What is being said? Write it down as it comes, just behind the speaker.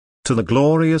to the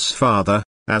glorious Father,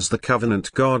 as the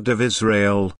covenant God of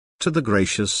Israel, to the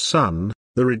gracious Son,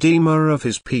 the Redeemer of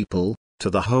his people, to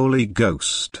the Holy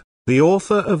Ghost, the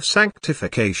author of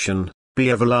sanctification, be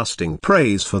everlasting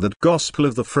praise for that gospel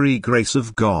of the free grace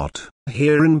of God,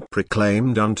 herein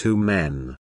proclaimed unto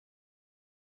men.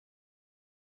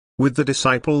 With the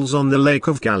disciples on the Lake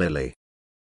of Galilee.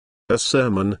 A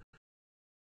sermon.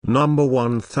 Number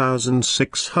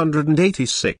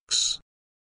 1686.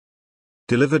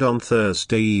 Delivered on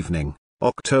Thursday evening,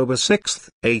 October 6,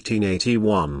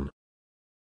 1881.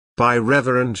 By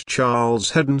Reverend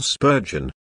Charles Haddon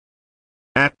Spurgeon.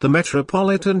 At the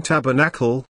Metropolitan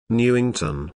Tabernacle,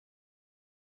 Newington.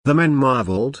 The men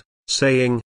marveled,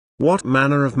 saying, What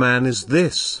manner of man is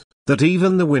this, that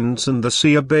even the winds and the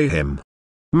sea obey him?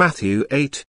 Matthew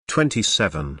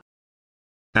 8:27.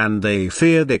 And they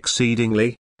feared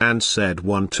exceedingly, and said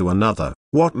one to another,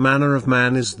 What manner of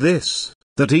man is this,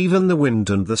 that even the wind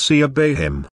and the sea obey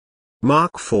him?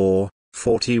 Mark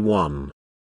 4:41.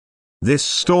 This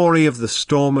story of the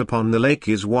storm upon the lake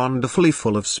is wonderfully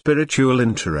full of spiritual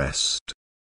interest.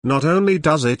 Not only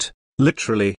does it,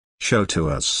 literally, show to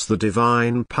us the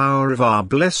divine power of our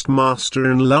blessed Master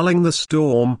in lulling the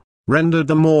storm, rendered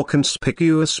the more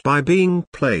conspicuous by being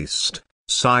placed,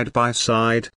 side by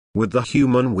side, with the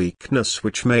human weakness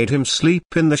which made him sleep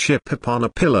in the ship upon a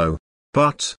pillow,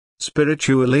 but,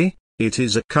 spiritually, it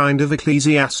is a kind of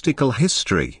ecclesiastical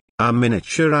history, a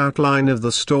miniature outline of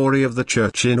the story of the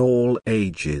Church in all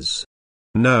ages.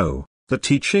 No, the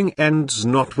teaching ends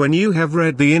not when you have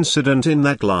read the incident in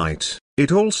that light,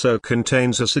 it also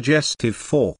contains a suggestive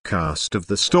forecast of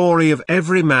the story of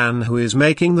every man who is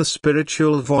making the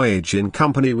spiritual voyage in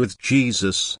company with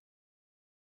Jesus.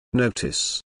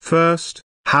 Notice, first,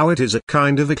 how it is a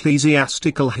kind of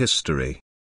ecclesiastical history.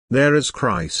 There is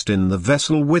Christ in the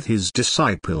vessel with his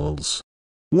disciples.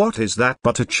 What is that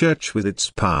but a church with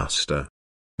its pastor?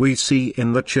 We see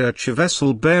in the church a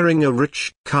vessel bearing a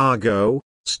rich cargo,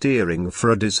 steering for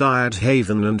a desired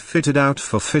haven and fitted out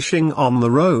for fishing on the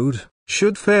road,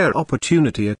 should fair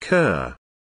opportunity occur.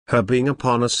 Her being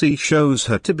upon a sea shows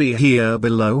her to be here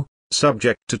below,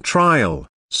 subject to trial,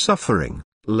 suffering,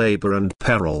 labor and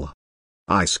peril.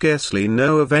 I scarcely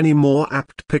know of any more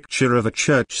apt picture of a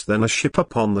church than a ship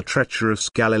upon the treacherous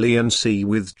Galilean Sea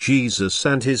with Jesus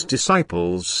and his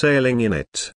disciples sailing in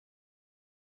it.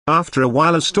 After a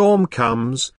while a storm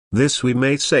comes, this we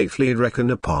may safely reckon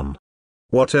upon.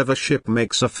 Whatever ship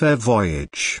makes a fair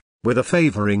voyage, with a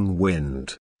favoring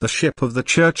wind, the ship of the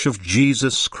Church of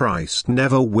Jesus Christ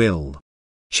never will.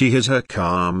 She has her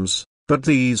calms, but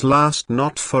these last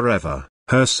not forever.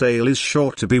 Her sail is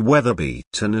sure to be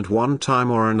weather-beaten at one time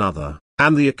or another,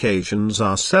 and the occasions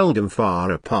are seldom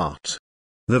far apart.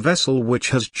 The vessel which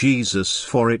has Jesus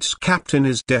for its captain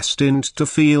is destined to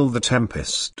feel the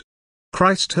tempest.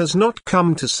 Christ has not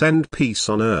come to send peace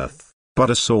on earth, but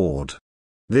a sword.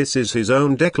 This is his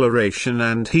own declaration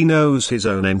and he knows his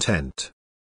own intent.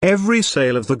 Every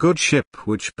sail of the good ship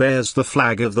which bears the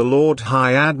flag of the Lord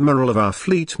High Admiral of our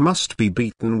fleet must be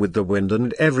beaten with the wind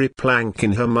and every plank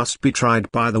in her must be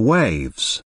tried by the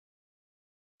waves.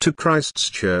 To Christ's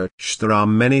church there are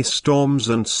many storms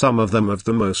and some of them of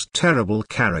the most terrible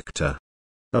character.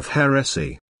 Of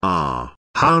heresy,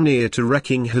 how near to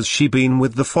wrecking has she been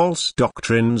with the false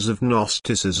doctrines of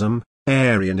Gnosticism,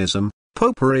 Arianism,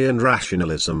 Popery and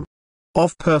Rationalism.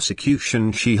 Of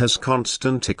persecution she has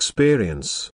constant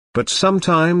experience, but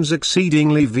sometimes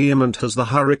exceedingly vehement has the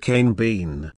hurricane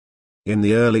been. In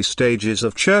the early stages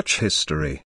of church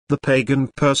history, the pagan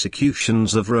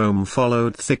persecutions of Rome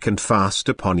followed thick and fast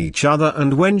upon each other,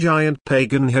 and when giant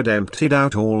pagan had emptied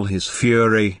out all his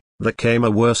fury, there came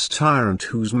a worse tyrant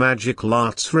whose magical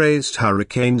arts raised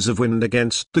hurricanes of wind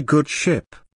against the good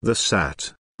ship, there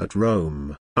sat, at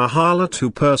Rome, a harlot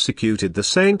who persecuted the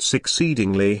saints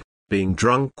exceedingly, being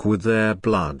drunk with their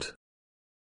blood.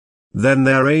 Then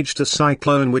there raged a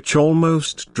cyclone which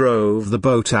almost drove the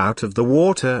boat out of the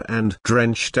water and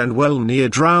drenched and well near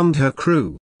drowned her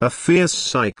crew. A fierce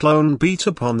cyclone beat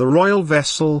upon the royal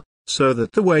vessel, so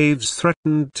that the waves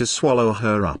threatened to swallow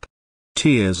her up.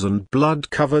 Tears and blood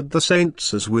covered the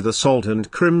saints as with a salt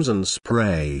and crimson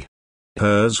spray.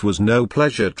 Hers was no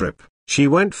pleasure trip, she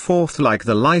went forth like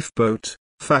the lifeboat,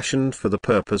 fashioned for the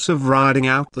purpose of riding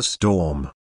out the storm.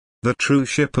 The true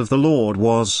ship of the Lord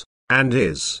was, and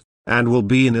is, and will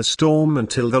be in a storm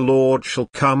until the Lord shall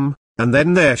come, and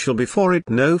then there shall be for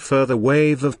it no further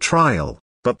wave of trial,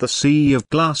 but the sea of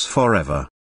glass forever.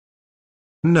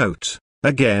 Note,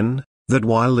 again, that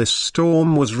while this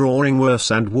storm was roaring worse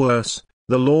and worse,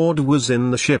 the Lord was in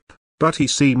the ship, but he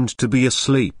seemed to be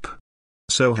asleep.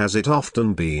 So has it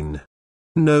often been.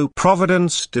 No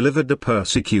providence delivered the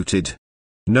persecuted.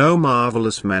 No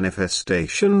marvelous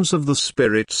manifestations of the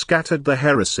Spirit scattered the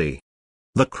heresy.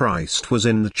 The Christ was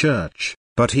in the church,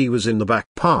 but he was in the back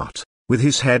part, with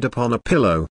his head upon a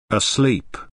pillow,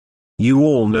 asleep. You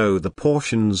all know the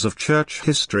portions of church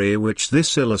history which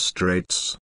this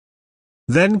illustrates.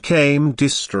 Then came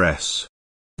distress.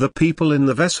 The people in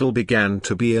the vessel began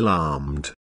to be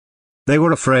alarmed. They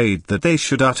were afraid that they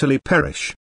should utterly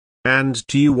perish. And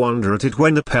do you wonder at it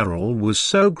when the peril was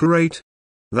so great?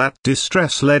 That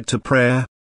distress led to prayer.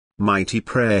 Mighty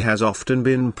prayer has often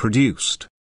been produced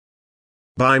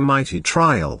by mighty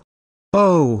trial.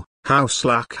 Oh, how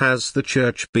slack has the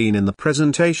church been in the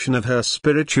presentation of her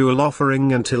spiritual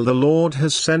offering until the Lord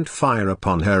has sent fire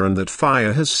upon her, and that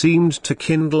fire has seemed to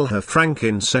kindle her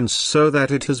frankincense so that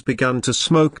it has begun to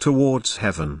smoke towards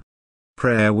heaven.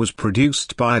 Prayer was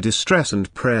produced by distress,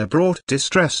 and prayer brought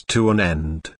distress to an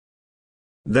end.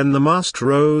 Then the Master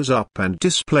rose up and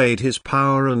displayed his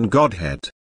power and Godhead.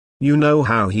 You know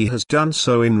how he has done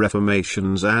so in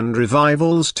reformations and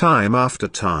revivals time after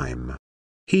time.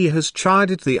 He has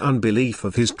chided the unbelief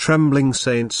of his trembling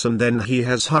saints, and then he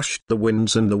has hushed the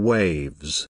winds and the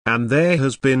waves, and there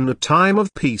has been a time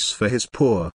of peace for his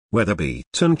poor,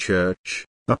 weather-beaten church,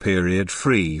 a period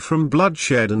free from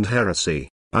bloodshed and heresy,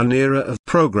 an era of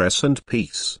progress and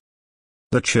peace.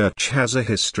 The church has a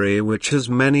history which has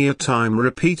many a time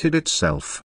repeated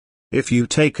itself. If you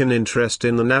take an interest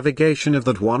in the navigation of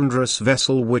that wondrous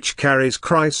vessel which carries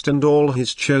Christ and all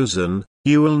his chosen,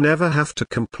 you will never have to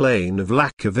complain of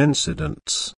lack of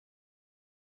incidents.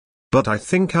 But I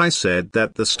think I said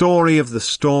that the story of the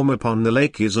storm upon the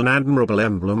lake is an admirable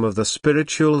emblem of the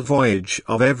spiritual voyage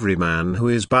of every man who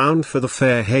is bound for the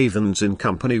fair havens in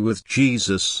company with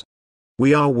Jesus.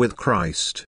 We are with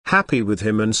Christ, happy with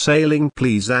him and sailing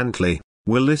pleasantly.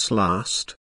 Will this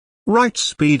last? Right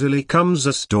speedily comes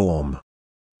a storm.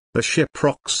 The ship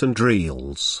rocks and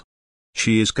reels.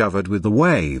 She is covered with the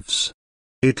waves.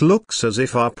 It looks as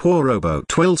if our poor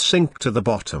rowboat will sink to the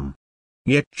bottom.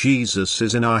 Yet Jesus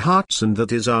is in our hearts, and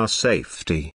that is our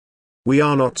safety. We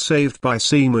are not saved by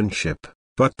seamanship,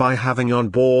 but by having on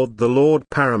board the Lord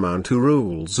paramount who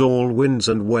rules all winds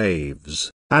and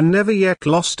waves, and never yet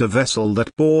lost a vessel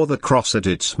that bore the cross at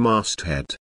its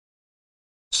masthead.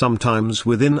 Sometimes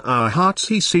within our hearts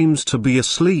he seems to be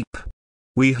asleep.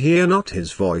 We hear not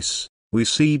his voice, we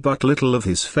see but little of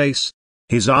his face.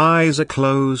 His eyes are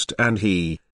closed, and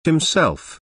he,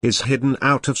 himself, is hidden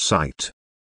out of sight.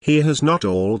 He has not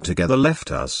altogether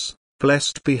left us,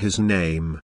 blessed be his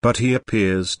name, but he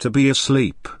appears to be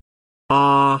asleep.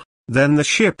 Ah, then the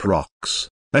ship rocks,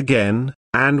 again,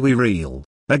 and we reel,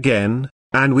 again,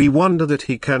 and we wonder that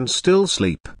he can still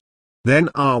sleep. Then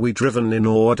are we driven in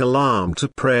awed alarm to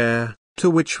prayer, to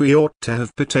which we ought to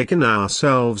have betaken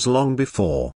ourselves long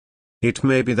before. It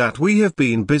may be that we have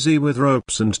been busy with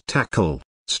ropes and tackle,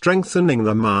 strengthening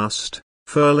the mast,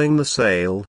 furling the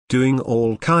sail, doing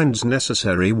all kinds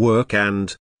necessary work,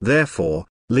 and, therefore,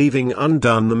 leaving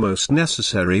undone the most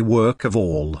necessary work of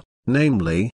all,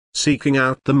 namely, seeking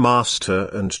out the Master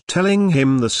and telling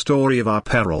him the story of our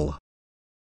peril.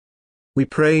 We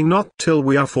pray not till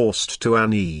we are forced to our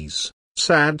knees,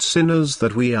 sad sinners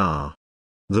that we are.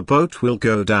 The boat will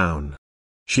go down.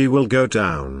 She will go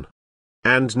down.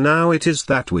 And now it is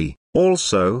that we,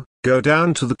 also, go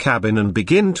down to the cabin and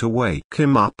begin to wake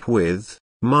him up with,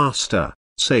 Master,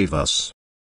 save us.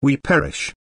 We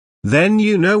perish. Then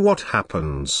you know what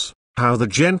happens, how the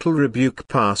gentle rebuke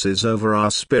passes over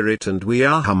our spirit and we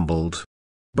are humbled.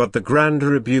 But the grand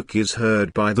rebuke is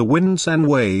heard by the winds and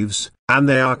waves, and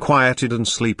they are quieted and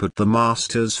sleep at the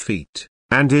Master's feet,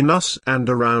 and in us and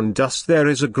around us there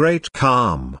is a great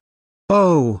calm.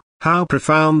 Oh, how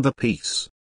profound the peace!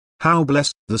 How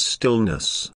blessed the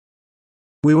stillness!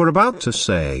 We were about to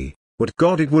say, would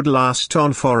God it would last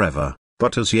on forever,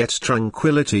 but as yet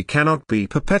tranquility cannot be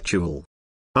perpetual.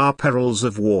 Our perils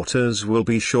of waters will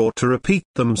be sure to repeat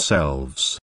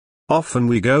themselves. Often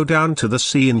we go down to the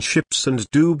sea in ships and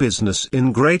do business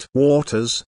in great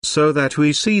waters, so that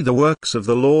we see the works of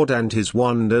the Lord and his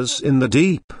wonders in the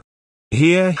deep.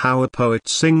 Hear how a poet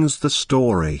sings the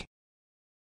story.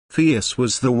 Fierce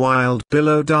was the wild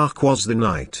billow, dark was the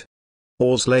night.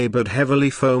 Oars laboured heavily,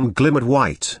 foam glimmered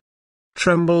white.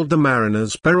 Trembled the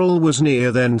mariner's peril was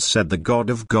near, then said the God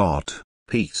of God,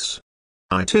 Peace.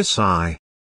 Itis I.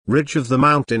 Ridge of the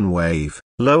mountain wave,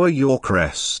 lower your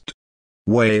crest.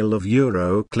 Whale of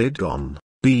Euroclydon,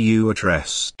 be you at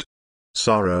rest.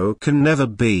 Sorrow can never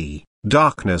be,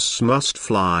 darkness must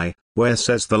fly, where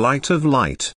says the light of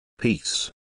light,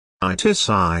 Peace. Itis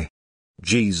I.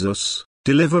 Jesus,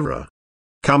 deliverer.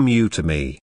 Come you to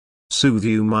me. soothe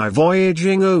you my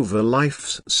voyaging over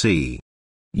life's sea.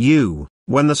 You,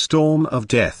 when the storm of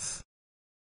death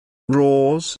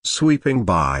roars sweeping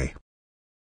by.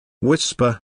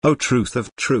 Whisper, O truth of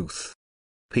truth.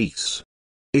 Peace.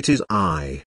 It is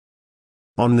I.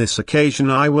 On this occasion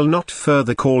I will not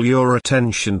further call your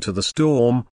attention to the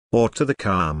storm, or to the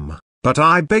calm, but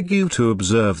I beg you to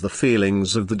observe the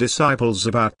feelings of the disciples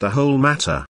about the whole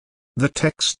matter. The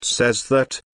text says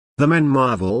that the men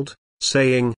marveled,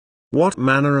 saying, What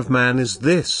manner of man is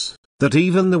this, that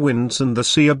even the winds and the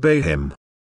sea obey him?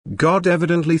 God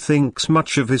evidently thinks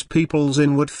much of his people's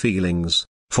inward feelings,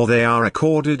 for they are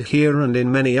recorded here and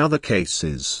in many other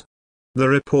cases. The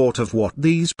report of what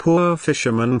these poor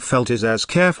fishermen felt is as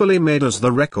carefully made as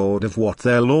the record of what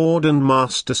their Lord and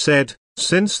Master said,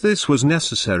 since this was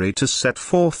necessary to set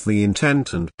forth the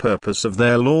intent and purpose of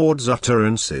their Lord's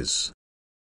utterances.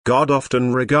 God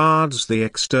often regards the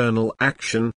external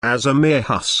action as a mere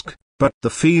husk, but the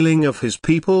feeling of his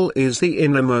people is the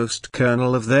innermost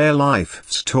kernel of their life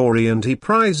story, and he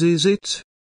prizes it.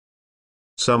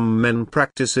 Some men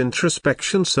practice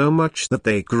introspection so much that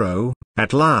they grow,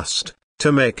 at last,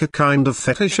 to make a kind of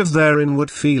fetish of their inward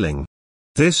feeling.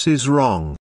 This is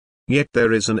wrong. Yet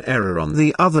there is an error on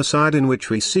the other side in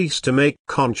which we cease to make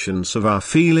conscience of our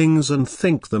feelings and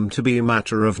think them to be a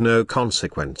matter of no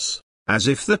consequence, as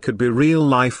if there could be real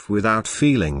life without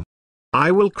feeling. I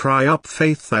will cry up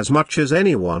faith as much as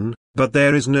anyone, but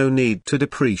there is no need to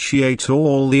depreciate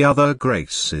all the other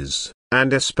graces,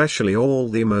 and especially all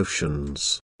the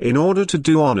emotions, in order to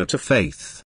do honor to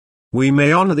faith. We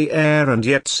may honor the air and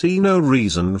yet see no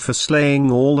reason for slaying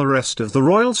all the rest of the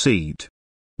royal seed.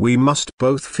 We must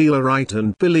both feel aright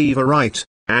and believe aright,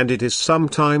 and it is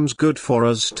sometimes good for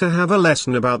us to have a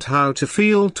lesson about how to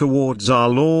feel towards our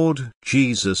Lord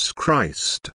Jesus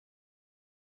Christ.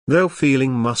 Though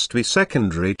feeling must be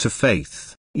secondary to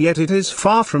faith, yet it is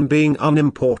far from being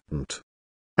unimportant.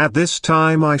 At this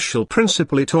time I shall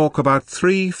principally talk about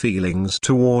three feelings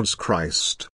towards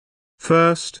Christ.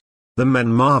 First, the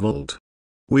men marveled.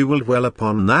 We will dwell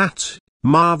upon that,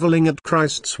 marveling at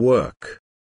Christ's work.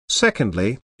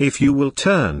 Secondly, if you will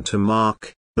turn to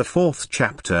Mark, the 4th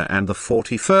chapter and the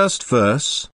 41st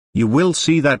verse, you will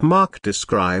see that Mark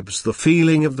describes the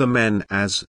feeling of the men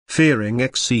as fearing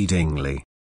exceedingly.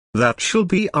 That shall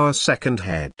be our second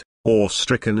head, or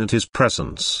stricken at his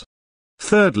presence.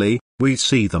 Thirdly, we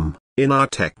see them, in our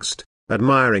text,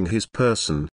 admiring his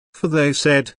person, for they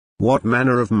said, What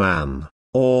manner of man,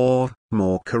 or,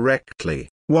 more correctly,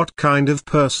 what kind of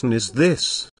person is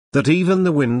this, that even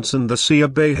the winds and the sea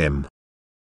obey him?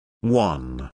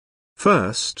 1.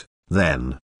 First,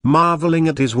 then, marveling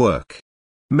at his work.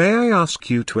 May I ask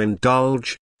you to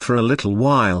indulge, for a little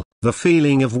while, the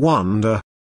feeling of wonder?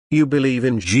 You believe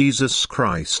in Jesus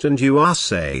Christ and you are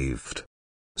saved.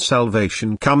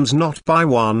 Salvation comes not by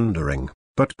wondering,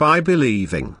 but by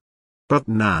believing. But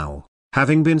now,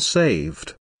 having been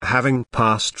saved, having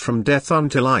passed from death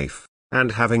unto life,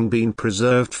 and having been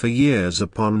preserved for years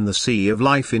upon the sea of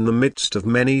life in the midst of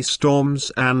many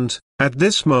storms and, at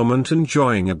this moment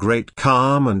enjoying a great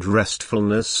calm and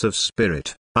restfulness of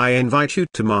spirit, I invite you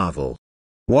to marvel.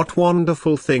 What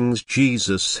wonderful things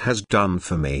Jesus has done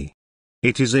for me.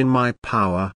 It is in my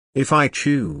power, if I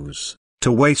choose,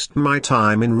 to waste my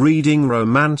time in reading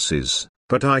romances,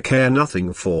 but I care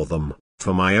nothing for them,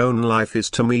 for my own life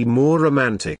is to me more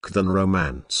romantic than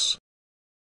romance.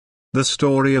 The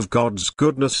story of God's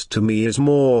goodness to me is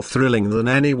more thrilling than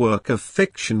any work of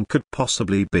fiction could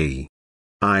possibly be.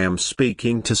 I am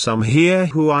speaking to some here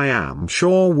who I am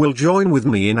sure will join with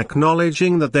me in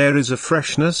acknowledging that there is a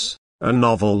freshness, a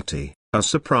novelty, a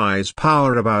surprise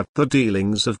power about the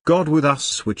dealings of God with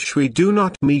us which we do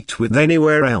not meet with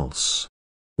anywhere else.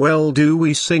 Well do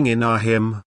we sing in our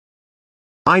hymn,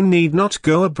 I need not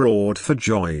go abroad for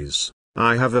joys,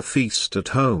 I have a feast at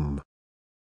home.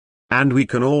 And we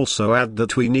can also add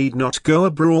that we need not go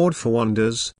abroad for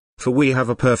wonders, for we have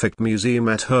a perfect museum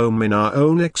at home in our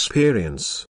own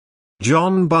experience.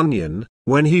 John Bunyan,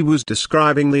 when he was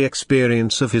describing the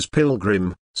experience of his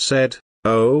pilgrim, said,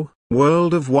 "Oh,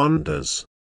 world of wonders!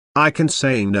 I can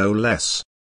say no less."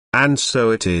 And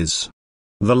so it is.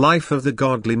 The life of the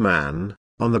godly man,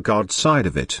 on the God side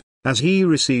of it, as he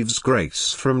receives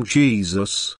grace from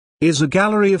Jesus, is a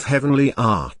gallery of heavenly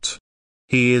art.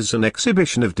 He is an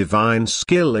exhibition of divine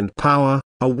skill and power,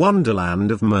 a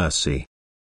wonderland of mercy.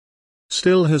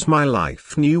 Still has my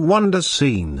life new wonders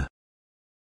seen.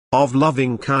 Of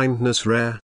loving kindness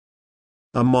rare,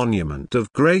 a monument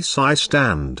of grace I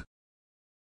stand,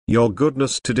 your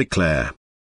goodness to declare.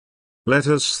 Let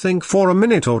us think for a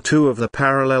minute or two of the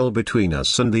parallel between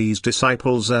us and these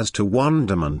disciples as to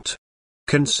wonderment.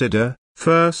 Consider,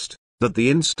 first, that the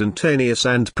instantaneous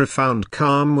and profound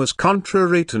calm was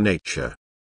contrary to nature.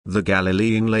 The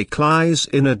Galilean lake lies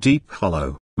in a deep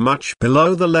hollow, much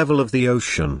below the level of the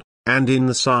ocean, and in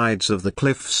the sides of the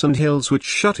cliffs and hills which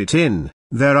shut it in,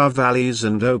 there are valleys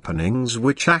and openings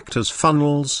which act as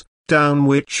funnels, down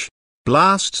which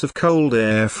blasts of cold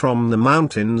air from the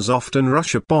mountains often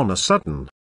rush upon a sudden.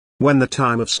 When the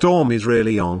time of storm is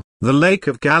really on, the Lake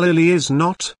of Galilee is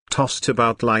not tossed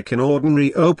about like an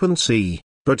ordinary open sea,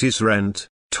 but is rent,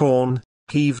 torn,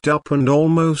 heaved up and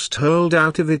almost hurled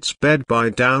out of its bed by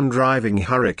down-driving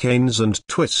hurricanes and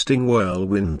twisting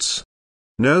whirlwinds.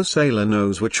 No sailor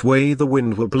knows which way the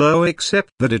wind will blow except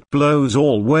that it blows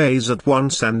all ways at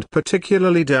once and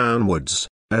particularly downwards,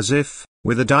 as if,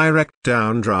 with a direct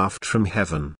downdraft from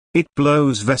heaven, it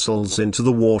blows vessels into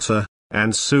the water,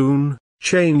 and soon,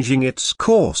 changing its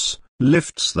course,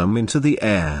 lifts them into the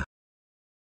air.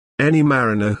 Any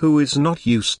mariner who is not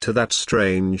used to that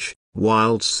strange,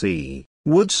 wild sea,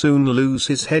 would soon lose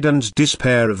his head and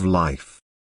despair of life.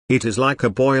 It is like a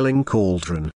boiling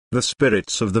cauldron, the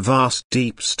spirits of the vast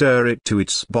deep stir it to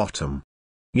its bottom.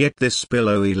 Yet this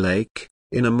billowy lake,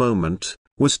 in a moment,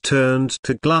 was turned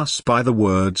to glass by the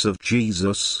words of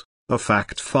Jesus, a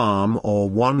fact far more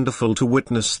wonderful to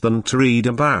witness than to read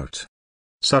about.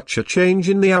 Such a change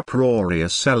in the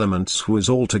uproarious elements was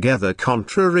altogether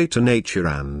contrary to nature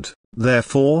and,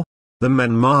 therefore, the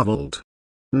men marveled.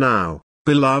 Now,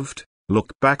 beloved,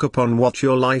 look back upon what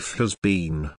your life has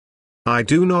been. I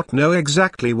do not know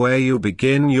exactly where you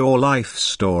begin your life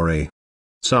story.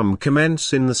 Some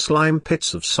commence in the slime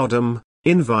pits of Sodom,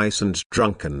 in vice and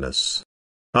drunkenness.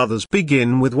 Others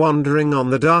begin with wandering on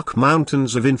the dark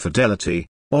mountains of infidelity,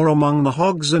 or among the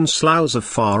hogs and sloughs of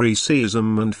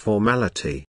Phariseeism and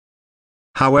formality.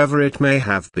 However it may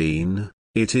have been,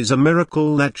 it is a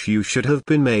miracle that you should have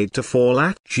been made to fall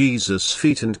at Jesus'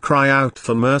 feet and cry out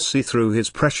for mercy through his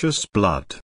precious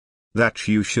blood. That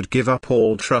you should give up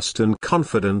all trust and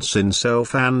confidence in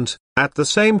self and, at the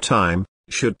same time,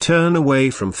 should turn away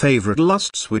from favorite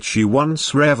lusts which you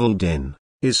once reveled in,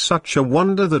 is such a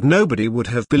wonder that nobody would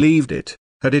have believed it,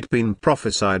 had it been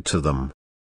prophesied to them.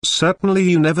 Certainly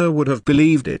you never would have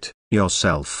believed it,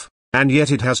 yourself, and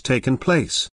yet it has taken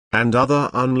place, and other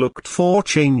unlooked-for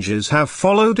changes have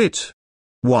followed it.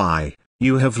 Why,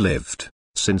 you have lived,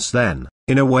 since then,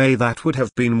 in a way that would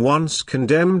have been once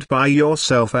condemned by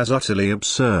yourself as utterly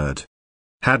absurd.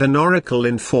 Had an oracle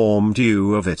informed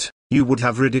you of it, you would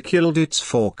have ridiculed its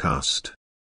forecast.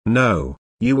 No,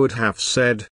 you would have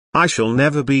said, I shall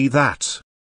never be that.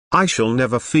 I shall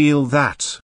never feel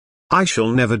that. I shall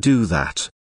never do that.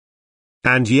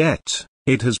 And yet,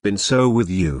 it has been so with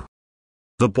you.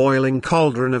 The boiling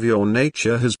cauldron of your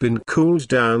nature has been cooled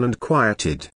down and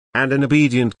quieted, and an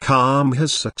obedient calm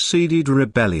has succeeded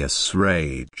rebellious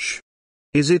rage.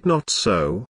 Is it not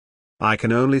so? I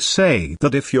can only say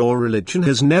that if your religion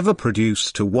has never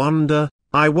produced a wonder,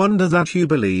 I wonder that you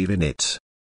believe in it.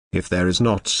 If there is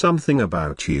not something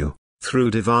about you,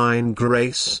 through divine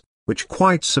grace, which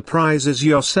quite surprises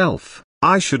yourself,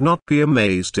 I should not be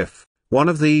amazed if, one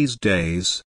of these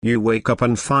days, you wake up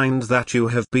and find that you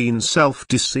have been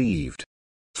self-deceived.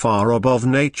 Far above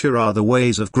nature are the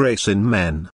ways of grace in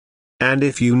men. And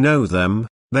if you know them,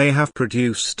 they have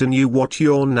produced in you what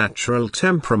your natural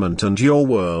temperament and your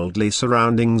worldly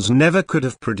surroundings never could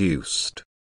have produced.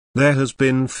 There has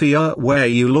been fear where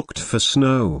you looked for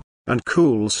snow, and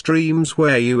cool streams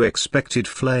where you expected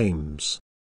flames.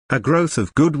 A growth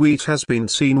of good wheat has been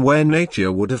seen where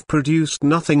nature would have produced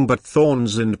nothing but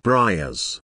thorns and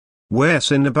briars. Where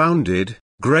sin abounded,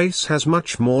 grace has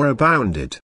much more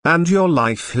abounded, and your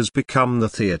life has become the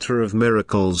theatre of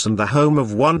miracles and the home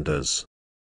of wonders.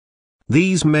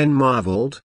 These men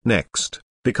marveled, next,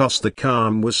 because the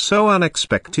calm was so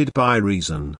unexpected by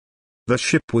reason. The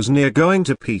ship was near going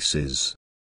to pieces.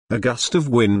 A gust of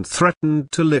wind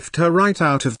threatened to lift her right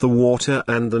out of the water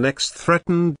and the next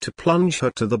threatened to plunge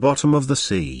her to the bottom of the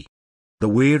sea. The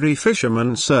weary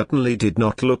fishermen certainly did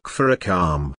not look for a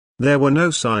calm, there were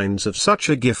no signs of such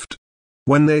a gift.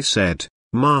 When they said,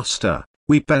 Master,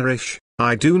 we perish,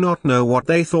 I do not know what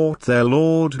they thought their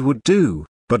Lord would do,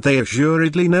 but they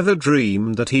assuredly never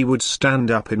dreamed that he would stand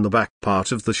up in the back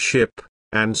part of the ship,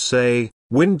 and say,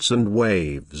 Winds and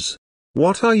waves,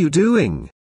 what are you doing?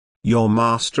 Your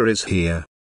master is here.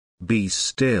 Be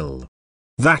still.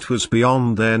 That was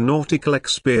beyond their nautical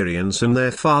experience, and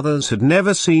their fathers had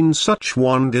never seen such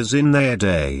wonders in their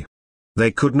day. They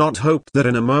could not hope that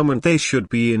in a moment they should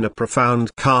be in a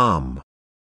profound calm.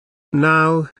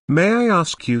 Now, may I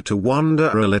ask you to wonder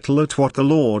a little at what the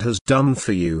Lord has done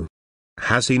for you?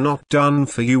 Has he not done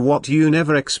for you what you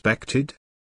never expected?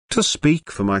 To speak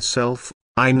for myself,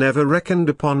 I never reckoned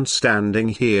upon standing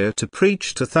here to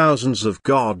preach to thousands of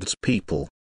God's people.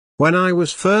 When I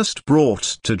was first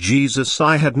brought to Jesus,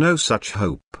 I had no such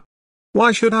hope.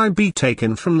 Why should I be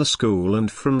taken from the school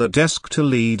and from the desk to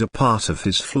lead a part of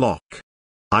his flock?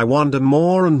 I wonder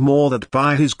more and more that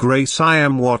by his grace I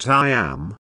am what I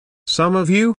am. Some of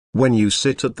you, when you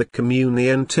sit at the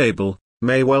communion table,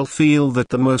 may well feel that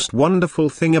the most wonderful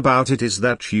thing about it is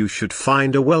that you should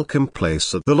find a welcome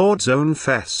place at the Lord's own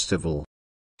festival.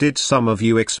 Did some of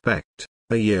you expect,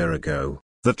 a year ago,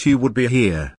 that you would be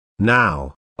here,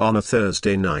 now, on a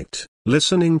Thursday night,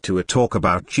 listening to a talk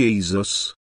about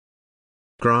Jesus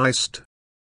Christ?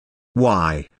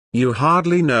 Why, you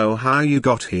hardly know how you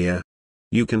got here.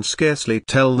 You can scarcely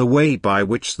tell the way by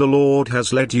which the Lord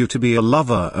has led you to be a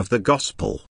lover of the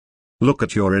gospel. Look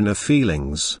at your inner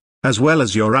feelings, as well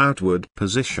as your outward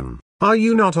position. Are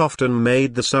you not often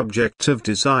made the subject of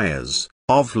desires,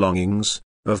 of longings,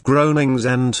 of groanings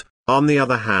and, on the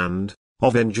other hand,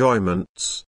 of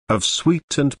enjoyments, of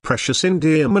sweet and precious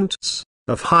endearments,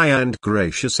 of high and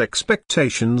gracious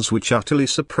expectations which utterly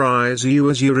surprise you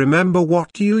as you remember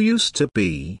what you used to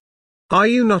be? Are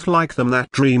you not like them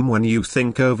that dream when you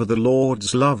think over the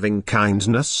Lord's loving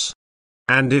kindness?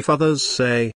 And if others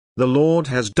say, "The Lord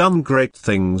has done great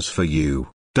things for you,"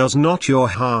 does not your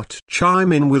heart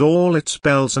chime in with all its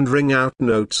bells and ring out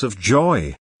notes of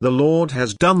joy? The Lord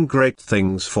has done great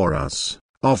things for us,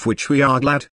 of which we are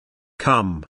glad.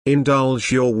 Come,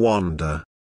 indulge your wonder.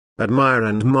 Admire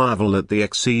and marvel at the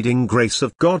exceeding grace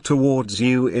of God towards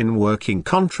you in working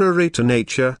contrary to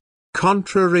nature,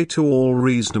 contrary to all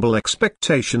reasonable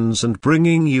expectations, and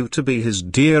bringing you to be his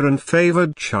dear and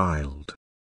favored child.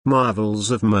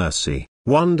 Marvels of mercy,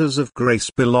 wonders of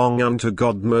grace belong unto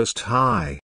God Most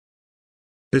High.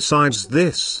 Besides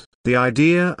this, the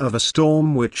idea of a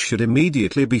storm which should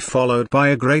immediately be followed by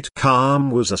a great calm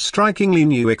was a strikingly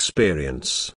new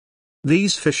experience.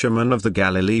 These fishermen of the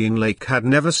Galilean lake had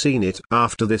never seen it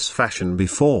after this fashion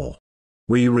before.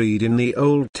 We read in the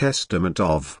Old Testament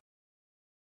of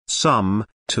some,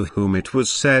 to whom it was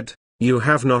said, "You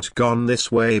have not gone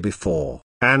this way before,"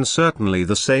 and certainly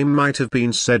the same might have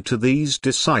been said to these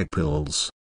disciples.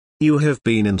 You have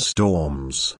been in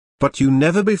storms, but you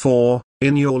never before,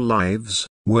 in your lives,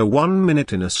 were 1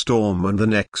 minute in a storm and the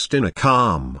next in a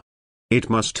calm. It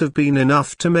must have been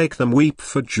enough to make them weep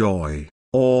for joy.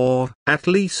 Or, at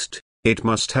least, it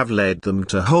must have led them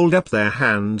to hold up their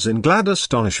hands in glad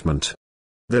astonishment.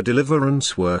 The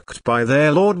deliverance worked by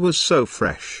their Lord was so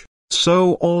fresh,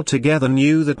 so altogether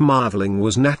new that marveling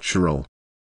was natural.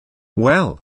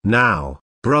 Well, now,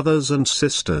 brothers and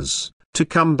sisters, to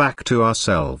come back to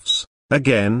ourselves,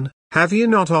 again, have you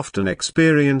not often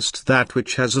experienced that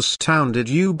which has astounded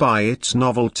you by its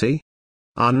novelty?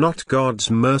 Are not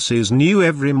God's mercies new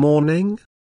every morning?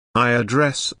 I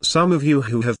address some of you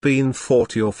who have been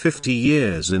 40 or 50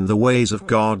 years in the ways of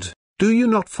God. Do you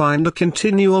not find a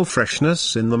continual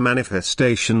freshness in the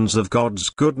manifestations of God's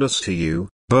goodness to you,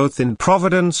 both in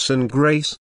providence and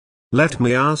grace? Let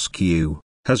me ask you,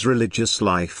 has religious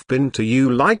life been to you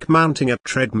like mounting a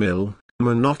treadmill,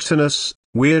 monotonous,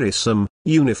 wearisome,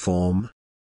 uniform?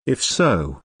 If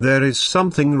so, there is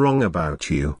something wrong about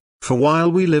you, for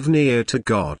while we live near to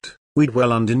God, we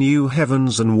dwell under new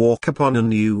heavens and walk upon a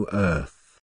new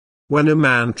earth. When a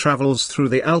man travels through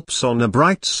the Alps on a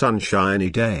bright sunshiny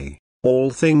day,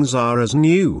 all things are as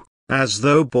new, as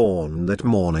though born that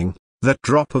morning. That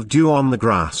drop of dew on the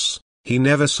grass, he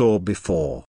never saw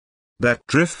before. That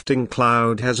drifting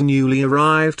cloud has newly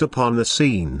arrived upon the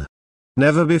scene.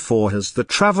 Never before has the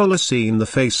traveller seen the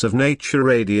face of nature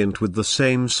radiant with the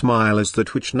same smile as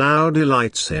that which now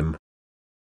delights him.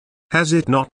 Has it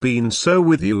not been so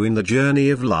with you in the journey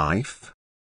of life?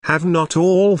 Have not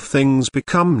all things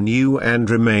become new and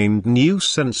remained new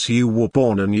since you were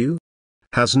born anew?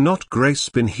 Has not grace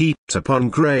been heaped upon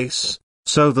grace,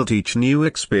 so that each new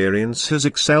experience has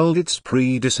excelled its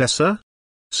predecessor?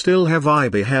 Still have I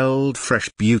beheld fresh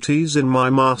beauties in my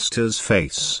Master's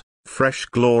face, fresh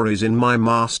glories in my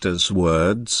Master's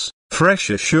words, fresh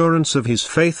assurance of his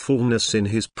faithfulness in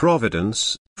his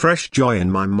providence, fresh joy in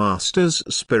my Master's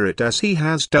spirit as he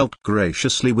has dealt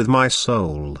graciously with my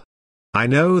soul. I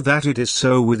know that it is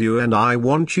so with you, and I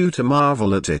want you to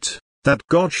marvel at it, that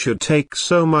God should take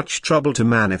so much trouble to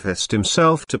manifest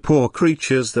himself to poor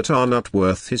creatures that are not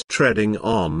worth his treading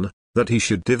on, that he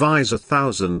should devise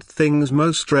 1,000 things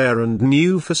most rare and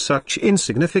new for such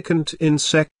insignificant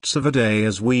insects of a day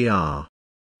as we are.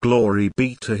 Glory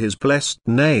be to his blessed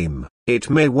name. It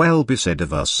may well be said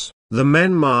of us, the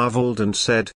men marveled and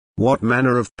said, "What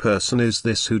manner of person is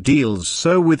this who deals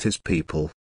so with his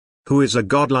people?" Who is a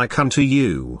God like unto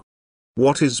you?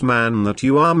 What is man that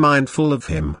you are mindful of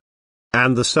him?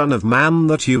 And the Son of Man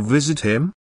that you visit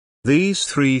him? These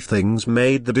three things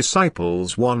made the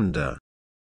disciples wonder.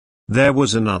 There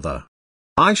was another.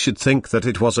 I should think that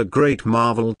it was a great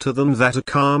marvel to them that a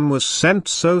calm was sent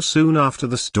so soon after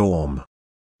the storm.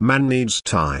 Man needs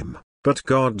time, but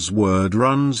God's word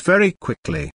runs very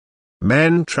quickly.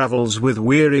 Man travels with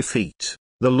weary feet,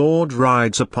 the Lord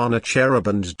rides upon a cherub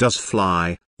and does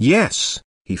fly, yes,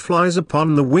 he flies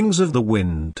upon the wings of the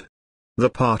wind. The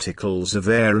particles of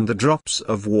air and the drops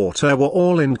of water were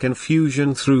all in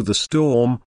confusion through the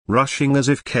storm, rushing as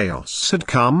if chaos had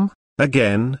come,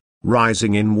 again,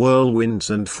 rising in whirlwinds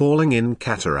and falling in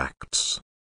cataracts.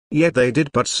 Yet they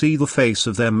did but see the face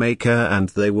of their Maker and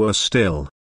they were still.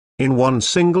 In one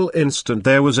single instant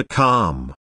there was a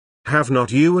calm. Have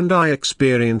not you and I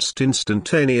experienced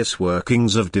instantaneous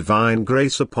workings of divine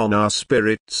grace upon our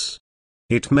spirits?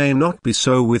 It may not be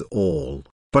so with all,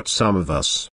 but some of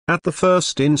us, at the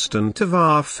first instant of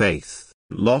our faith,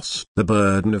 lost the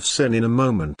burden of sin in a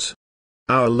moment.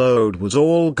 Our load was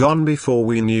all gone before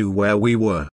we knew where we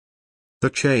were. The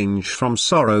change from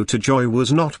sorrow to joy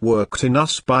was not worked in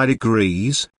us by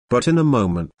degrees, but in a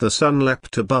moment the sun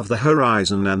leapt above the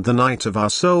horizon and the night of our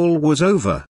soul was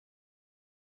over.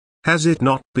 Has it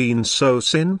not been so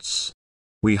since?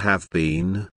 We have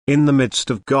been, in the midst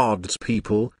of God's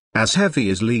people, as heavy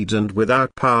as lead and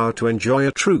without power to enjoy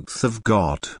a truth of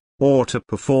God, or to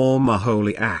perform a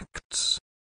holy acts.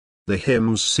 The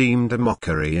hymns seemed a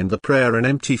mockery and the prayer an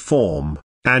empty form,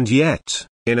 and yet,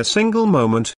 in a single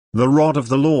moment, the rod of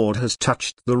the Lord has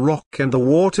touched the rock and the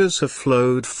waters have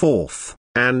flowed forth,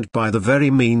 and by the very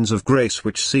means of grace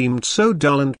which seemed so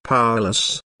dull and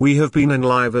powerless, we have been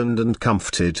enlivened and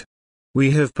comforted.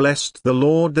 We have blessed the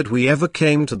Lord that we ever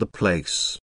came to the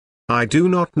place. I do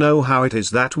not know how it is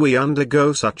that we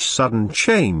undergo such sudden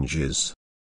changes.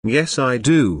 Yes, I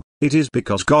do. It is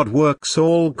because God works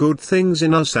all good things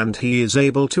in us and He is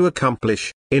able to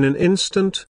accomplish, in an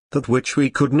instant, that which we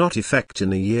could not effect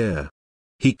in a year.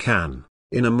 He can,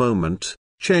 in a moment,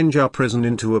 change our prison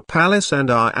into a palace and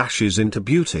our ashes into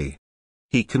beauty.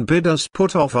 He can bid us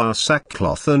put off our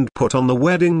sackcloth and put on the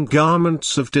wedding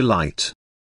garments of delight.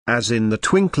 As in the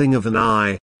twinkling of an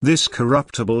eye, this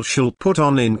corruptible shall put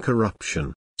on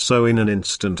incorruption, so in an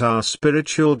instant our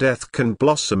spiritual death can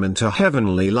blossom into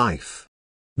heavenly life.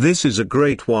 This is a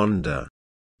great wonder.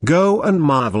 Go and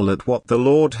marvel at what the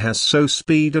Lord has so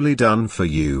speedily done for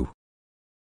you.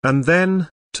 And then,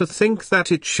 to think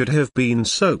that it should have been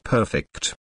so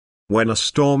perfect. When a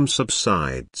storm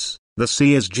subsides, the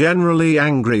sea is generally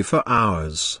angry for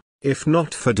hours, if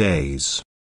not for days.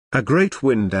 A great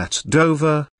wind at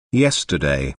Dover,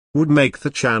 yesterday, would make the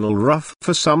channel rough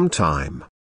for some time.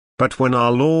 But when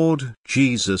our Lord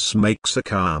Jesus makes a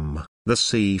calm, the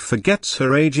sea forgets her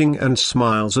raging and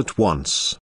smiles at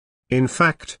once. In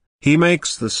fact, He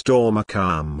makes the storm a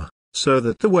calm, so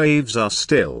that the waves are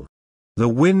still. The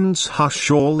winds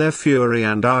hush all their fury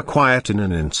and are quiet in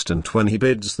an instant when He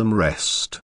bids them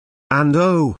rest. And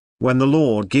oh, when the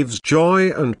Lord gives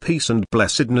joy and peace and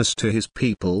blessedness to His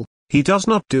people, He does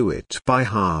not do it by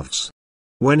halves.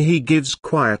 When He gives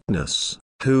quietness,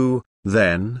 who,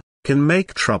 then, can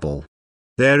make trouble?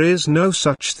 There is no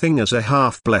such thing as a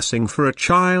half-blessing for a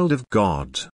child of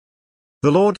God.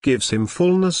 The Lord gives him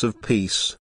fullness of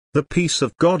peace, the peace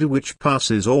of God which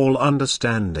passes all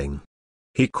understanding.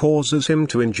 He causes him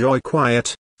to enjoy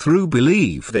quiet, through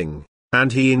believing,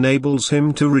 and He enables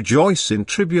him to rejoice in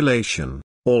tribulation,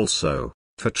 also,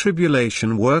 for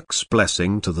tribulation works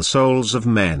blessing to the souls of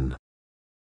men.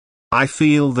 I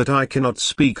feel that I cannot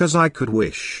speak as I could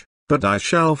wish, but I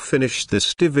shall finish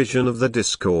this division of the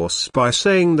discourse by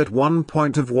saying that one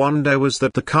point of wonder was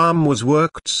that the calm was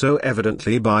worked so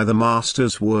evidently by the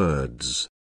Master's words.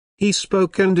 He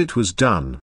spoke and it was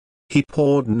done. He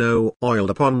poured no oil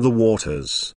upon the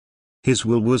waters. His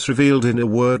will was revealed in a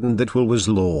word and that will was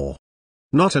law.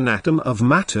 Not an atom of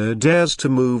matter dares to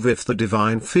move if the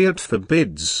divine fiat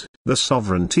forbids. The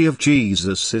sovereignty of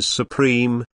Jesus is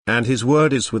supreme, and His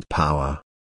word is with power.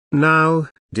 Now,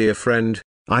 dear friend,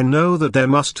 I know that there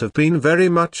must have been very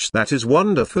much that is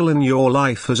wonderful in your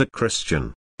life as a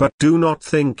Christian, but do not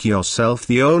think yourself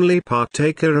the only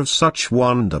partaker of such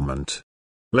wonderment.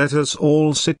 Let us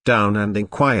all sit down and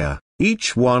inquire,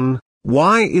 each one,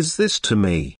 why is this to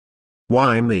me?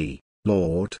 Why me,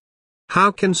 Lord?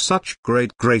 How can such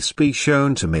great grace be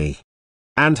shown to me?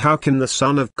 And how can the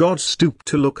Son of God stoop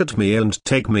to look at me and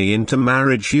take me into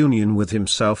marriage union with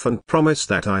Himself and promise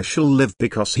that I shall live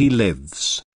because He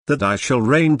lives, that I shall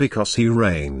reign because He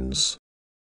reigns?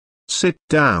 Sit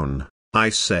down, I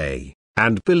say,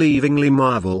 and believingly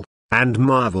marvel, and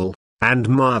marvel, and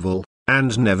marvel,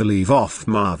 and never leave off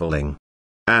marveling.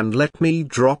 And let me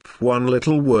drop one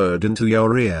little word into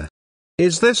your ear.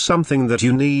 Is there something that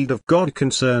you need of God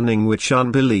concerning which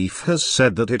unbelief has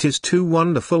said that it is too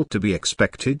wonderful to be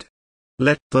expected?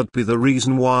 Let that be the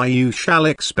reason why you shall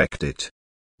expect it.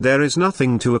 There is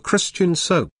nothing to a Christian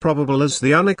so probable as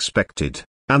the unexpected,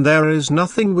 and there is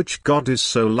nothing which God is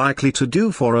so likely to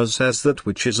do for us as that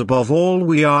which is above all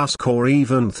we ask or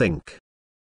even think.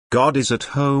 God is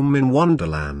at home in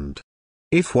Wonderland.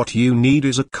 If what you need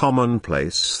is a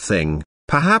commonplace thing,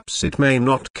 perhaps it may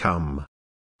not come.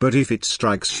 But if it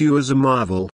strikes you as a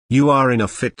marvel, you are in a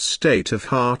fit state of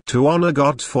heart to honor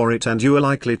God for it, and you are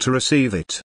likely to receive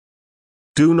it.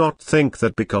 Do not think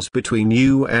that because between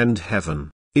you and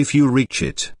heaven, if you reach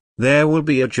it, there will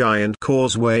be a giant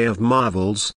causeway of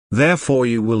marvels, therefore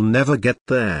you will never get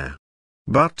there.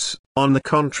 But, on the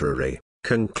contrary,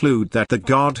 conclude that the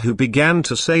God who began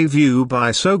to save you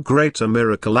by so great a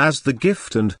miracle as the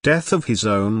gift and death of his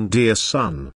own dear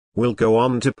Son, will go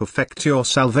on to perfect your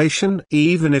salvation,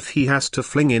 even if he has to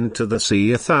fling into the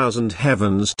sea 1,000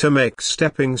 heavens to make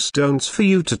stepping stones for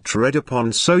you to tread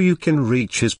upon so you can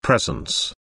reach his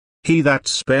presence. He that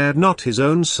spared not his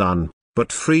own Son,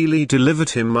 but freely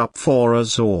delivered him up for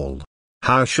us all,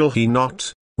 how shall he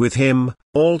not, with him,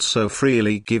 also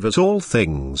freely give us all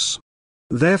things?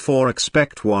 Therefore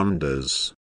expect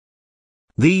wonders.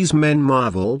 These men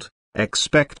marveled,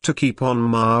 expect to keep on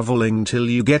marveling till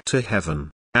you get to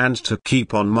heaven, and to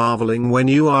keep on marveling when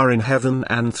you are in heaven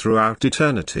and throughout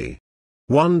eternity.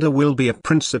 Wonder will be a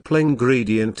principal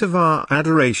ingredient of our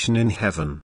adoration in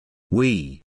heaven.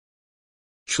 We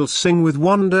shall sing with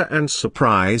wonder and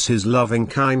surprise his loving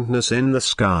kindness in the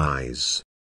skies.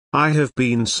 I have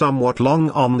been somewhat long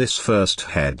on this first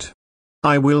head.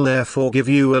 I will therefore give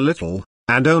you a little,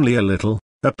 and only a little,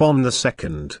 upon the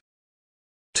second.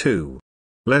 2.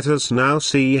 Let us now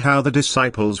see how the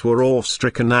disciples were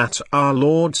awe-stricken at our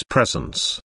Lord's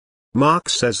presence. Mark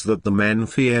says that the men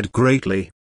feared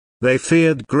greatly. They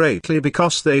feared greatly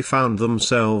because they found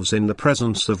themselves in the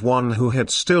presence of one who had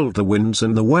stilled the winds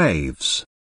and the waves.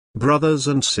 Brothers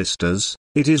and sisters,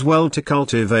 it is well to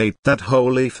cultivate that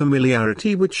holy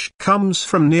familiarity which comes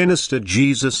from nearness to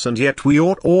Jesus, and yet we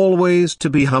ought always to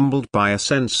be humbled by a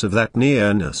sense of that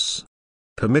nearness.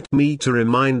 Permit me to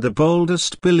remind the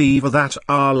boldest believer that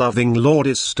our loving Lord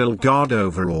is still God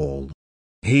over all.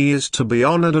 He is to be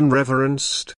honored and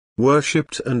reverenced,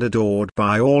 worshipped and adored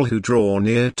by all who draw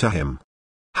near to him.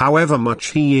 However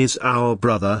much he is our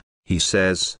brother, he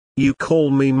says, "You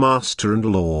call me Master and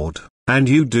Lord, and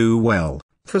you do well,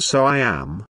 for so I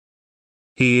am."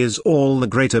 He is all the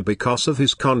greater because of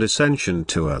his condescension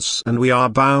to us, and we are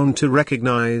bound to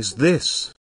recognize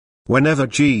this. Whenever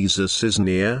Jesus is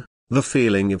near, the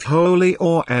feeling of holy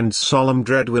awe and solemn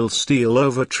dread will steal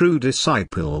over true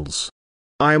disciples.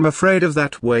 I am afraid of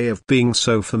that way of being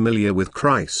so familiar with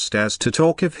Christ as to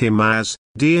talk of him as,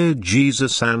 "Dear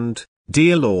Jesus" and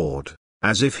 "Dear Lord,"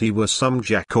 as if he were some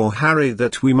Jack or Harry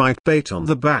that we might bait on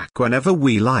the back whenever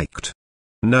we liked.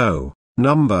 No,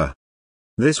 number.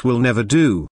 This will never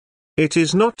do. It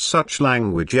is not such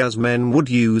language as men would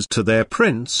use to their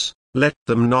prince. Let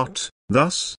them not,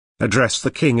 thus, address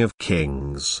the King of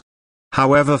Kings.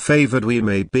 However favored we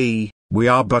may be, we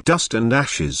are but dust and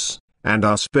ashes, and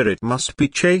our spirit must be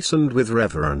chastened with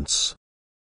reverence.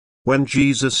 When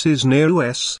Jesus is near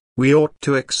us, we ought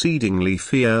to exceedingly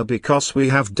fear because we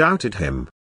have doubted him.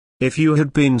 If you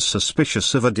had been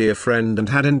suspicious of a dear friend and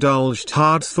had indulged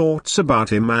hard thoughts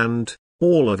about him, and,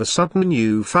 all of a sudden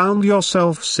you found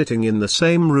yourself sitting in the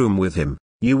same room with him,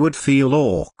 you would feel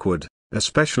awkward,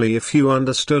 especially if you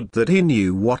understood that he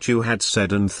knew what you had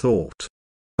said and thought.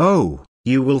 Oh,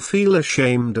 you will feel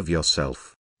ashamed of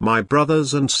yourself, my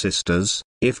brothers and sisters,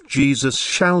 if Jesus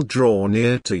shall draw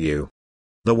near to you.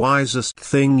 The wisest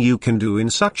thing you can do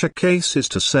in such a case is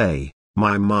to say,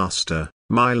 "My Master,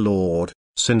 my Lord,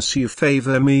 since you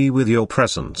favor me with your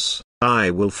presence,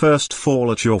 I will first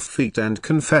fall at your feet and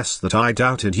confess that I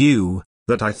doubted you,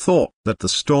 that I thought that the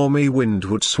stormy wind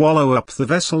would swallow up the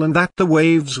vessel and that the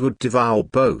waves would devour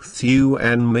both you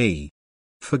and me.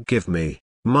 Forgive me,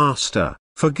 Master,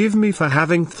 forgive me for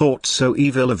having thought so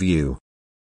evil of you."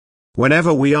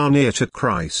 Whenever we are near to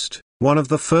Christ, one of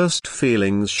the first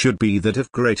feelings should be that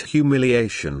of great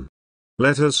humiliation.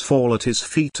 Let us fall at his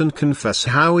feet and confess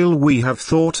how ill we have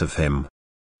thought of him.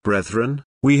 Brethren,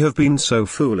 we have been so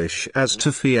foolish as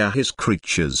to fear his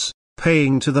creatures,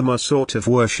 paying to them a sort of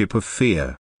worship of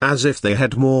fear, as if they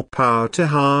had more power to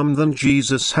harm than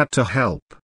Jesus had to help.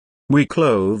 We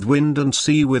clothe wind and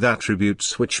sea with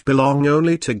attributes which belong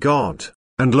only to God,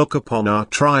 and look upon our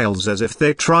trials as if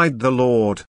they tried the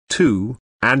Lord, 2,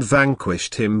 and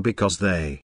vanquished him because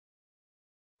they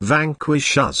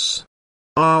vanquish us.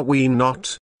 Are we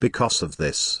not, because of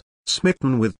this,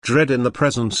 smitten with dread in the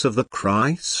presence of the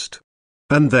Christ?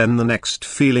 And then the next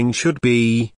feeling should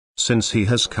be, since he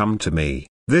has come to me,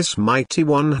 this mighty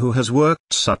one who has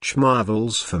worked such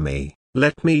marvels for me,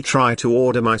 let me try to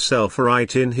order myself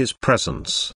right in his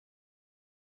presence.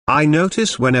 I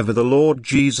notice whenever the Lord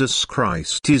Jesus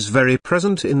Christ is very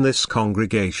present in this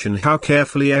congregation how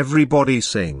carefully everybody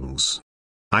sings.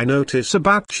 I notice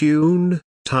about tune,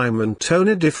 time and tone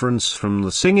a difference from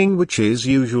the singing which is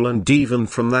usual and even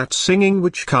from that singing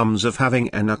which comes of having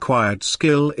an acquired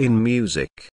skill in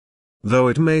music. Though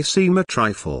it may seem a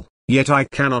trifle, yet I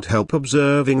cannot help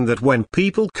observing that when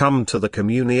people come to the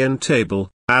communion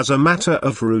table, as a matter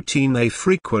of routine they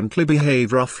frequently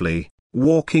behave roughly,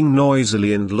 walking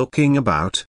noisily and looking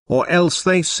about, or else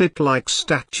they sit like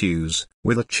statues,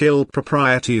 with a chill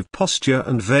propriety of posture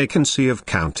and vacancy of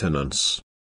countenance.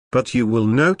 But you will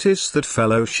notice that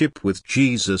fellowship with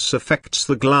Jesus affects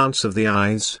the glance of the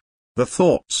eyes, the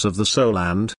thoughts of the soul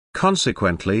and,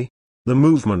 consequently, the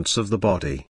movements of the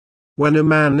body. When a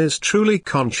man is truly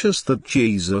conscious that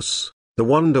Jesus, the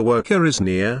wonder-worker, is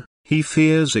near, he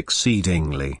fears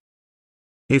exceedingly.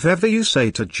 If ever you say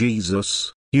to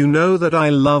Jesus, "You know that I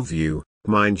love you,"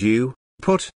 mind you,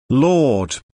 put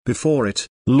 "Lord" before it.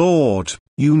 Lord,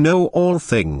 you know all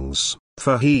things,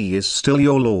 for he is still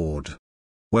your Lord.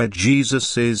 Where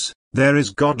Jesus is, there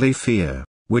is godly fear,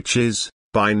 which is,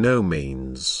 by no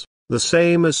means, the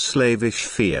same as slavish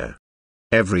fear.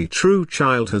 Every true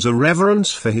child has a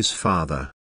reverence for his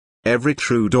father. Every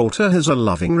true daughter has a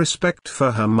loving respect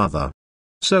for her mother.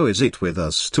 So is it with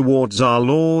us towards our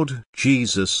Lord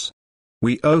Jesus.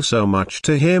 We owe so much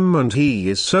to him and he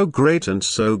is so great and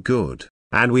so good,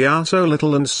 and we are so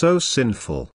little and so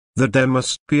sinful, that there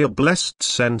must be a blessed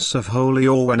sense of holy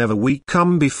awe whenever we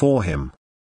come before him.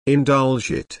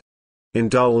 Indulge it.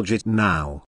 Indulge it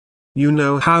now. You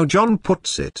know how John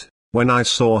puts it, "When I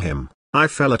saw him, I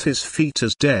fell at his feet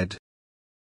as dead."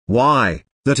 Why,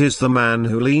 that is the man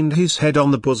who leaned his head on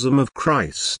the bosom of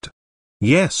Christ.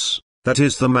 Yes, that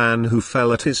is the man who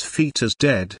fell at his feet as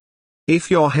dead. If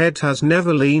your head has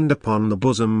never leaned upon the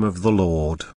bosom of the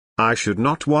Lord, I should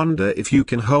not wonder if you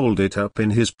can hold it up in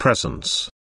his presence.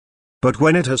 But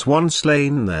when it has once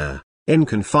lain there, in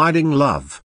confiding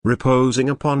love, reposing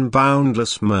upon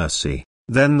boundless mercy,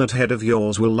 then that head of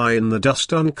yours will lie in the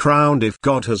dust uncrowned if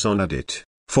God has honored it,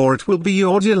 for it will be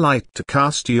your delight to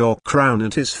cast your crown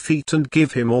at his feet and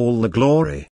give him all the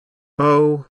glory.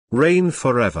 Oh, reign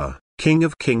forever, King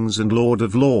of kings and Lord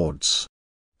of lords.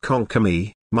 Conquer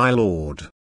me, my Lord.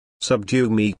 Subdue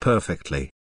me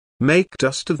perfectly. Make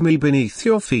dust of me beneath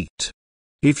your feet.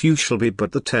 If you shall be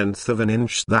but the 10th of an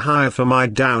inch the higher for my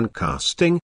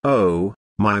downcasting, oh,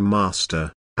 my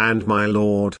Master, and my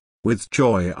Lord, with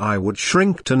joy I would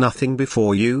shrink to nothing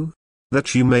before you,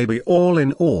 that you may be all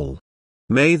in all.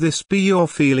 May this be your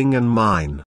feeling and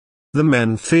mine. The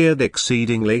men feared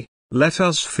exceedingly, let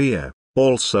us fear,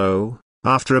 also,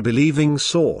 after a believing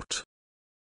sort.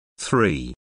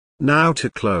 3. Now to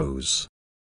close.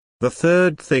 The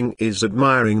third thing is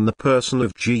admiring the person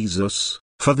of Jesus,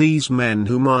 for these men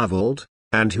who marveled,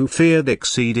 and who feared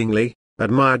exceedingly,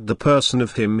 admired the person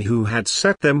of him who had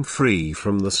set them free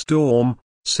from the storm,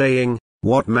 saying,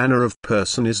 "What manner of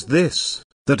person is this,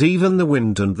 that even the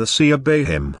wind and the sea obey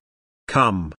him?"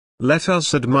 Come, let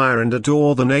us admire and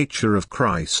adore the nature of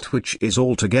Christ which is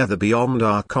altogether beyond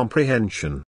our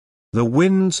comprehension. The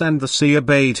winds and the sea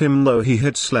obeyed him though he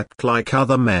had slept like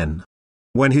other men.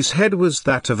 When his head was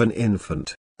that of an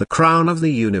infant, the crown of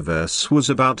the universe was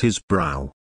about his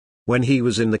brow. When he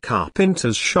was in the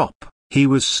carpenter's shop, he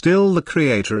was still the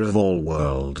creator of all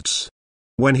worlds.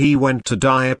 When he went to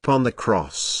die upon the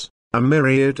cross, a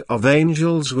myriad of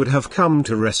angels would have come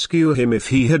to rescue him if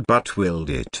he had but willed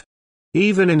it.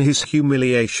 Even in his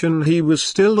humiliation he was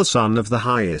still the Son of the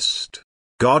Highest,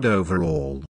 God over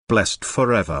all, blessed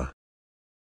forever.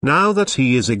 Now that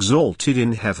he is exalted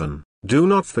in heaven, do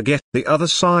not forget the other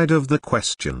side of the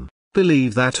question.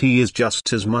 Believe that he is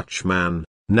just as much man,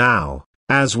 now,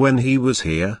 as when he was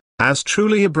here, as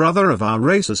truly a brother of our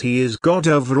race as he is God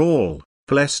over all,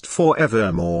 blessed for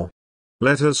evermore.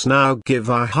 Let us now give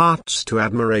our hearts to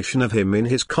admiration of him in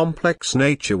his complex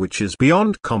nature which is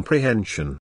beyond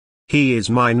comprehension. He is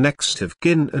my next of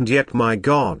kin and yet my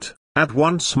God, at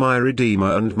once my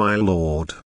Redeemer and my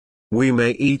Lord. We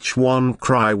may each one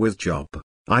cry with Job,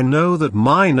 "I know that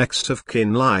my next of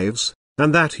kin lives,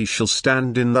 and that he shall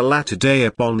stand in the latter day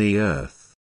upon the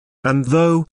earth. And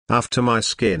though, after my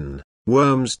skin,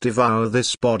 worms devour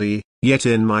this body, yet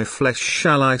in my flesh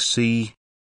shall I see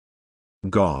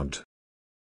God.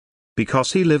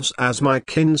 Because he lives as my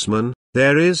kinsman,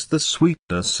 there is the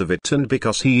sweetness of it, and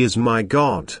because he is my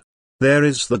God, there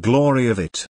is the glory of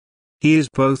it. He is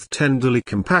both tenderly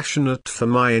compassionate for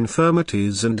my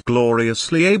infirmities and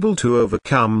gloriously able to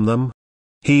overcome them.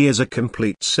 He is a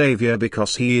complete Saviour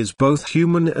because he is both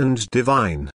human and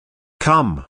divine.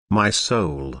 Come, my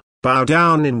soul, bow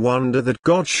down in wonder that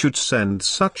God should send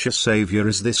such a Saviour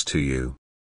as this to you.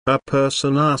 A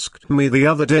person asked me the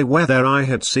other day whether I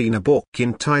had seen a book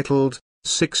entitled,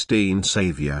 16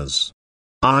 Saviours.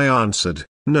 I answered,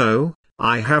 no,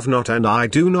 I have not, and I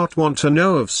do not want to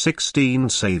know of 16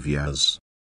 Saviours.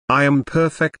 I am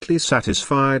perfectly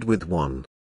satisfied with one.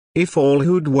 If all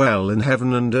who dwell in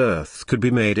heaven and earth could be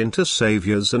made into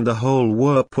Saviours and the whole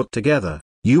were put together,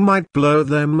 you might blow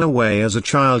them away as a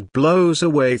child blows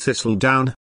away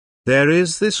thistledown. There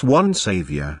is this one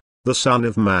Saviour, the Son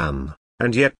of Man,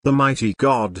 and yet the mighty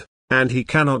God, and he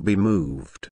cannot be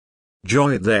moved.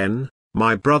 Joy then,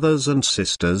 my brothers and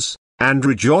sisters, and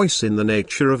rejoice in the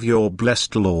nature of your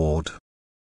blessed Lord.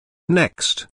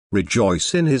 Next,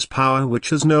 rejoice in his power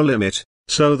which has no limit,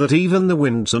 so that even the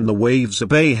winds and the waves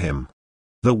obey him.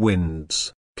 The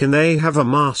winds, can they have a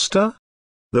master?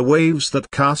 The waves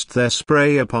that cast their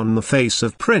spray upon the face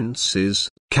of princes,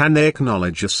 can they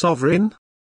acknowledge a sovereign?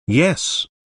 Yes.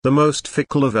 The most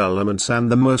fickle of elements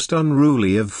and the most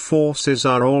unruly of forces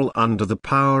are all under the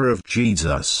power of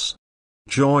Jesus.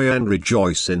 Joy and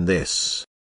rejoice in this.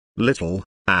 Little,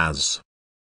 as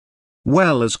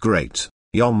well as great,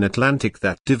 yon Atlantic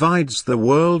that divides the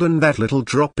world and that little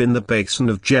drop in the basin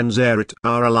of Gennesaret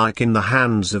are alike in the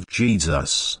hands of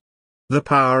Jesus. The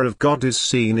power of God is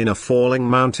seen in a falling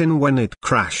mountain when it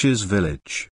crashes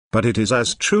village, but it is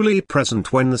as truly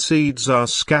present when the seeds are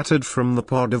scattered from the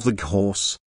pod of the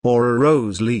horse, or a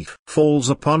rose leaf falls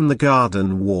upon the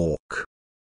garden walk.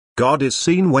 God is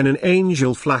seen when an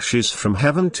angel flashes from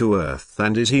heaven to earth,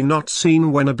 and is he not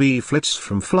seen when a bee flits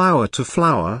from flower to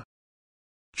flower?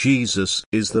 Jesus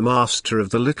is the master of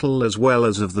the little as well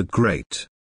as of the great.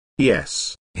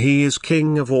 Yes, he is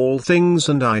King of all things,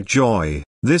 and I joy,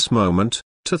 this moment,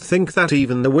 to think that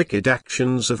even the wicked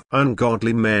actions of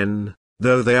ungodly men,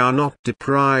 though they are not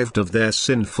deprived of their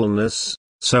sinfulness,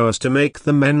 so as to make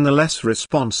the men the less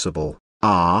responsible,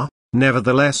 are,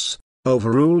 nevertheless,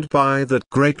 overruled by that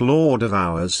great Lord of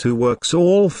ours who works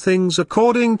all things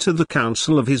according to the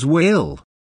counsel of his will.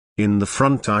 In the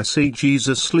front I see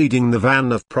Jesus leading the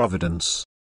van of providence.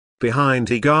 Behind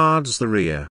he guards the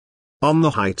rear. On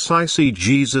the heights I see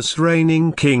Jesus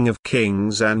reigning King of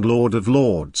kings and Lord of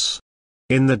lords.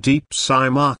 In the deeps I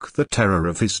mark the terror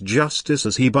of his justice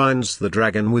as he binds the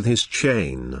dragon with his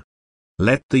chain.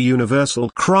 Let the universal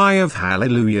cry of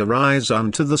Hallelujah rise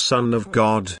unto the Son of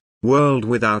God, world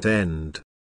without end.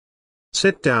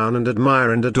 Sit down and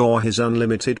admire and adore his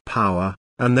unlimited power,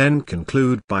 and then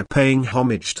conclude by paying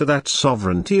homage to that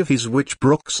sovereignty of his which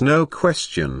brooks no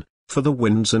question, for the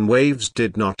winds and waves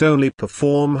did not only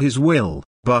perform his will,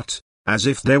 but, as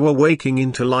if they were waking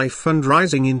into life and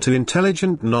rising into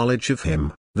intelligent knowledge of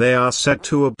him, they are said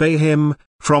to obey him,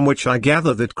 from which I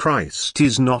gather that Christ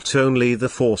is not only the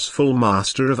forceful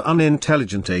master of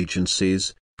unintelligent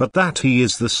agencies, but that he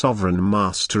is the sovereign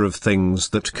master of things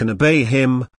that can obey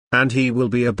him, and he will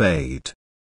be obeyed.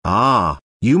 Ah,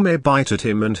 you may bite at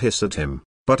him and hiss at him,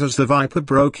 but as the viper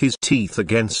broke his teeth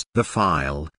against the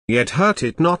file, yet hurt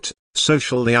it not, so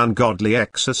shall the ungodly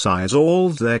exercise all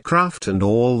their craft and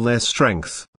all their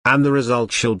strength, and the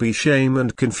result shall be shame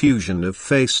and confusion of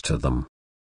face to them.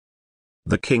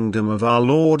 The kingdom of our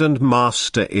Lord and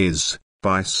Master is,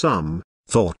 by some,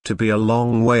 thought to be a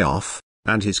long way off,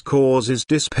 and his cause is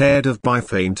despaired of by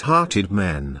faint-hearted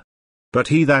men. But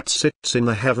he that sits in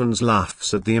the heavens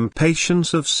laughs at the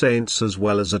impatience of saints as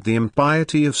well as at the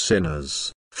impiety of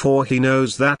sinners, for he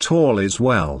knows that all is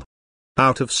well.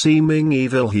 Out of seeming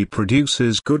evil he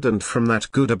produces good, and from that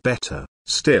good a better,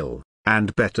 still,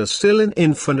 and better still in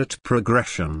infinite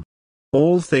progression.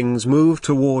 All things move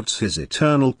towards his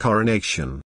eternal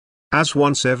coronation. As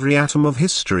once every atom of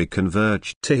history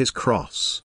converged to his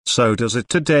cross, so does it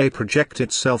today project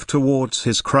itself towards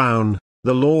his crown.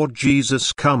 The Lord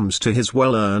Jesus comes to his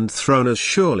well-earned throne as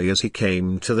surely as he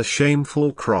came to the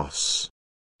shameful cross.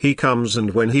 He comes,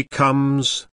 and when he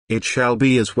comes, it shall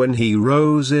be as when he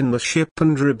rose in the ship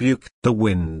and rebuked the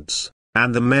winds,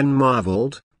 and the men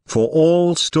marveled, for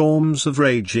all storms of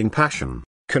raging passion,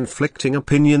 conflicting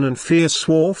opinion and fierce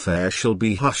warfare shall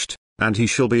be hushed, and he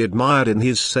shall be admired in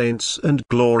his saints and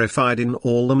glorified in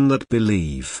all them that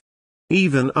believe.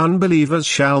 Even unbelievers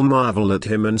shall marvel at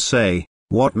him and say,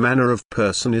 what manner of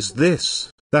person is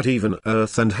this, that even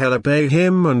earth and hell obey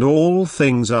him and all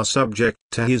things are subject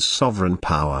to his sovereign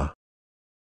power.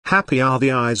 Happy are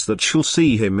the eyes that shall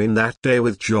see him in that day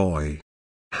with joy.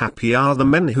 Happy are the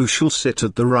men who shall sit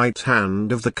at the right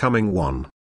hand of the coming one.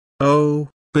 Oh,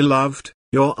 beloved,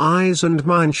 your eyes and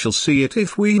mine shall see it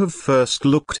if we have first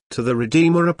looked to the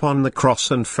Redeemer upon the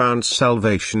cross and found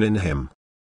salvation in him.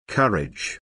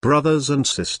 Courage, brothers and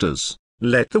sisters,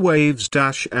 let the waves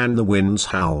dash and the winds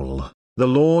howl. The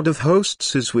Lord of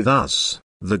hosts is with us,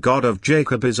 the God of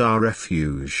Jacob is our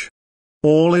refuge.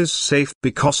 All is safe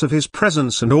because of his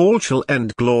presence, and all shall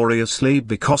end gloriously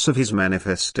because of his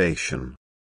manifestation.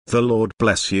 The Lord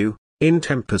bless you, in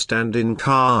tempest and in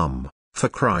calm, for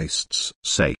Christ's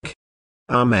sake.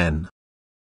 Amen.